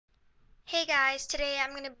Hey guys, today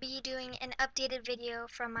I'm going to be doing an updated video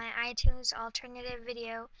from my iTunes alternative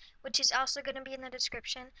video, which is also going to be in the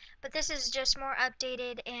description, but this is just more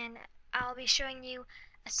updated and I'll be showing you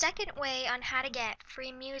a second way on how to get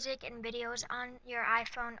free music and videos on your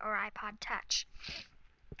iPhone or iPod Touch,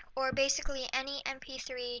 or basically any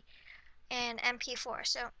MP3 and MP4.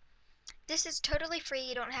 So this is totally free.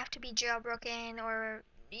 You don't have to be jailbroken or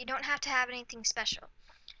you don't have to have anything special.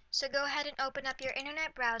 So go ahead and open up your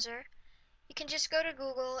internet browser. You can just go to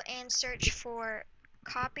Google and search for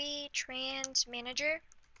Copy Trans Manager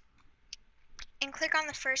and click on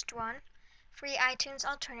the first one, Free iTunes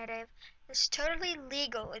Alternative. It's totally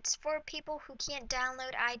legal. It's for people who can't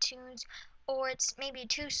download iTunes, or it's maybe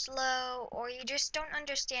too slow, or you just don't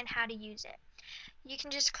understand how to use it. You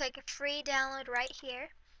can just click free download right here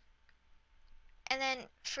and then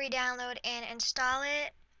free download and install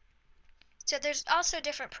it. So there's also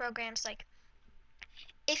different programs, like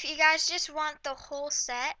if you guys just want the whole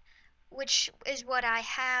set, which is what I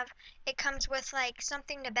have, it comes with like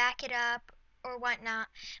something to back it up or whatnot.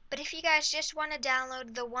 But if you guys just want to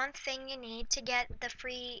download the one thing you need to get the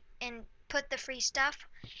free and put the free stuff,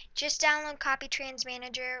 just download Copy Trans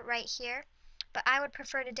Manager right here. But I would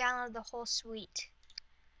prefer to download the whole suite.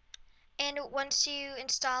 And once you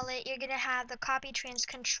install it, you're gonna have the Copy Trans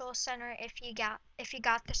Control Center if you got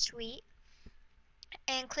the suite.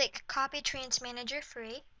 And click Copy Trans Manager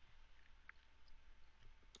free.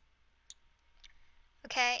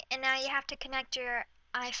 Okay, and now you have to connect your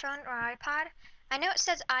iPhone or iPod. I know it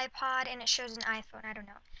says iPod and it shows an iPhone, I don't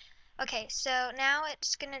know. Okay, so now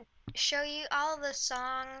it's gonna show you all the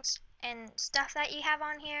songs and stuff that you have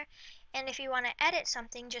on here, and if you want to edit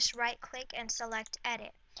something, just right click and select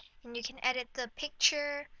edit. And you can edit the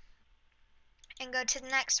picture and go to the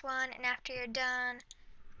next one, and after you're done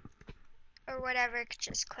or whatever,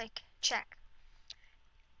 just click check.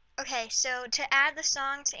 Okay, so to add the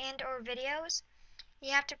songs and or videos,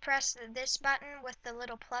 you have to press this button with the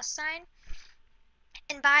little plus sign.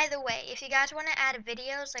 And by the way, if you guys want to add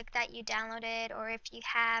videos like that you downloaded, or if you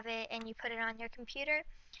have it and you put it on your computer,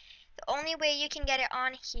 the only way you can get it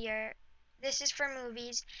on here, this is for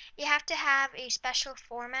movies, you have to have a special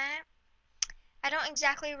format. I don't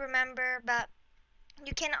exactly remember, but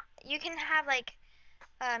you can have like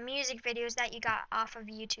music videos that you got off of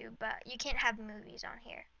YouTube, but you can't have movies on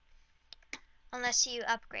here unless you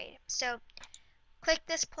upgrade. So click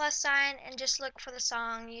this plus sign and just look for the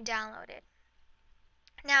song you downloaded.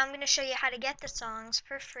 Now I'm going to show you how to get the songs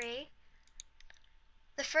for free.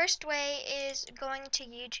 The first way is going to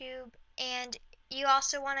YouTube, and you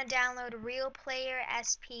also want to download Realplayer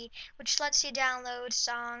SP, which lets you download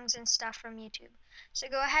songs and stuff from YouTube. So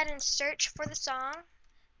go ahead and search for the song,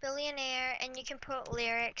 Billionaire, and you can put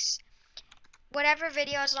lyrics. Whatever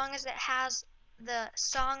video, as long as it has the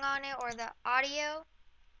song on it or the audio.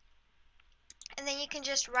 And then you can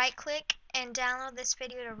just right click and download this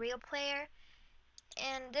video to Realplayer.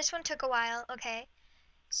 And this one took a while, okay.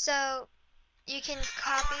 So you can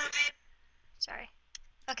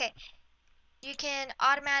you can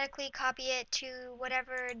automatically copy it to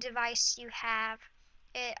whatever device you have.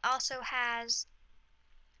 It also has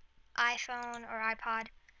iPhone or iPod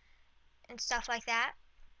and stuff like that.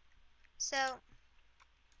 So,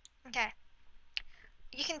 okay.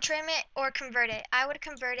 You can trim it or convert it. I would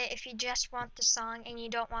convert it if you just want the song and you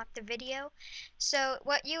don't want the video. So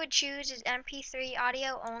what you would choose is MP3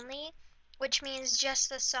 audio only, which means just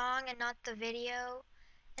the song and not the video.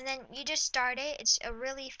 And then you just start it. It's a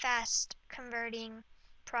really fast converting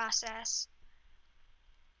process.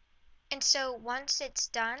 And so once it's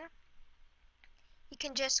done, you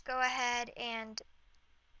can just go ahead and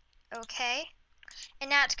okay. And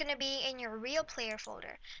now it's going to be in your Realplayer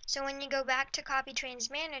folder. So when you go back to Copy Trans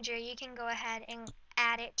Manager, you can go ahead and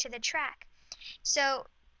add it to the track. So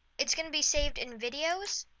it's going to be saved in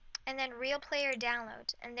videos and then Realplayer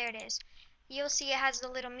downloads, and there it is. You'll see it has the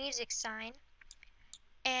little music sign.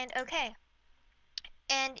 And okay.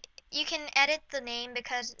 And you can edit the name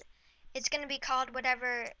because it's going to be called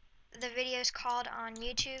whatever the video is called on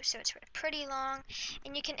YouTube, so it's pretty long.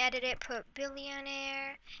 And you can edit it, put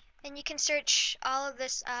Billionaire, and you can search all of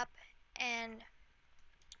this up and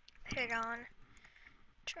put it on.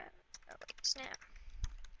 Oh wait, snap.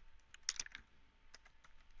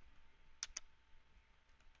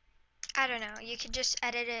 I don't know, you could just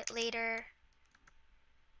edit it later.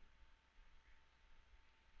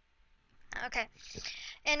 Okay,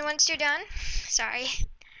 and once you're done, sorry,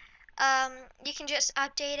 you can just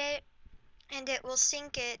update it and it will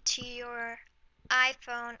sync it to your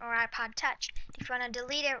iPhone or iPod Touch. If you want to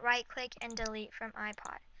delete it, right click and delete from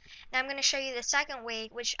iPod. Now I'm going to show you the second way,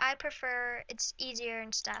 which I prefer. It's easier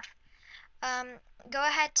and stuff. go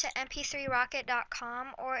ahead to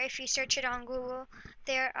mp3rocket.com, or if you search it on Google,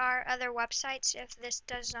 there are other websites if this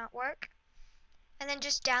does not work. And then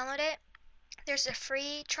just download it. There's a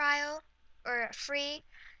free trial, or a free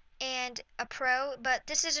and a pro, but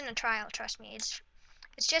this isn't a trial, trust me. It's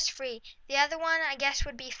just free. The other one I guess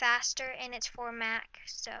would be faster, and it's for Mac,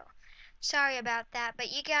 so sorry about that,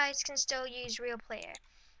 but you guys can still use Realplayer.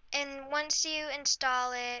 And once you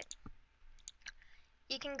install it,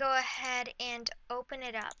 you can go ahead and open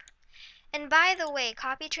it up. And by the way,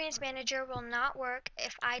 CopyTrain's Manager will not work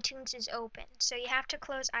if iTunes is open, so you have to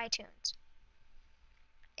close iTunes.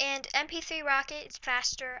 And MP3rocket is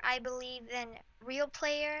faster, I believe, than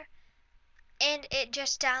Realplayer, and it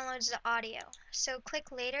just downloads the audio. So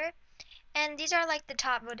click later, and these are like the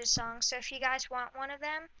top voted songs, so if you guys want one of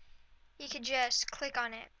them, you could just click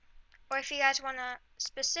on it. Or if you guys want a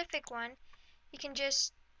specific one, you can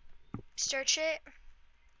just search it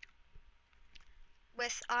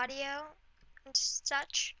with audio and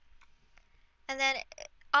such. And then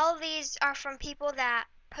all of these are from people that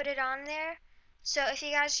put it on there. So if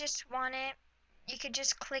you guys just want it, you could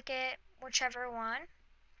just click it, whichever one,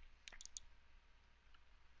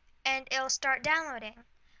 and it'll start downloading.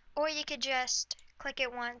 Or you could just click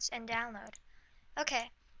it once and download. Okay,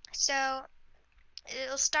 so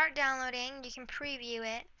it'll start downloading. You can preview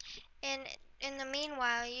it, and in the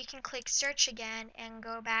meanwhile, you can click search again and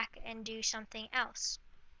go back and do something else.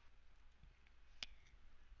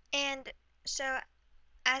 And so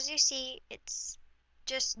as you see, it's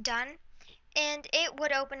just done, and it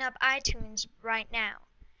would open up iTunes right now.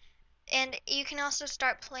 And you can also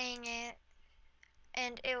start playing it,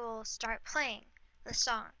 and it will start playing the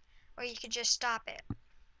song, or you could just stop it.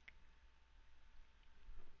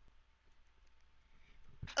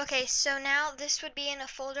 Okay, so now this would be in a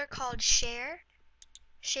folder called shared.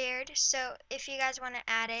 So if you guys want to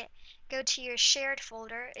add it, go to your shared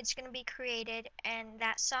folder. It's going to be created, and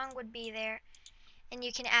that song would be there, and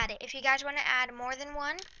you can add it. If you guys want to add more than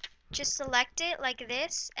one, just select it like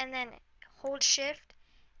this, and then hold shift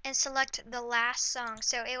and select the last song,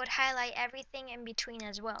 so it would highlight everything in between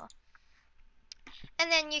as well. And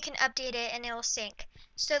then you can update it and it will sync.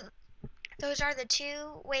 So those are the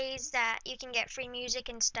two ways that you can get free music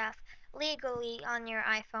and stuff legally on your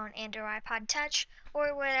iPhone and or iPod Touch,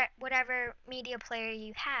 or whatever media player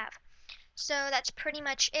you have. So that's pretty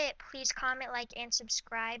much it. Please comment, like, and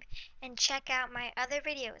subscribe, and check out my other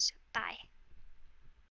videos. Bye.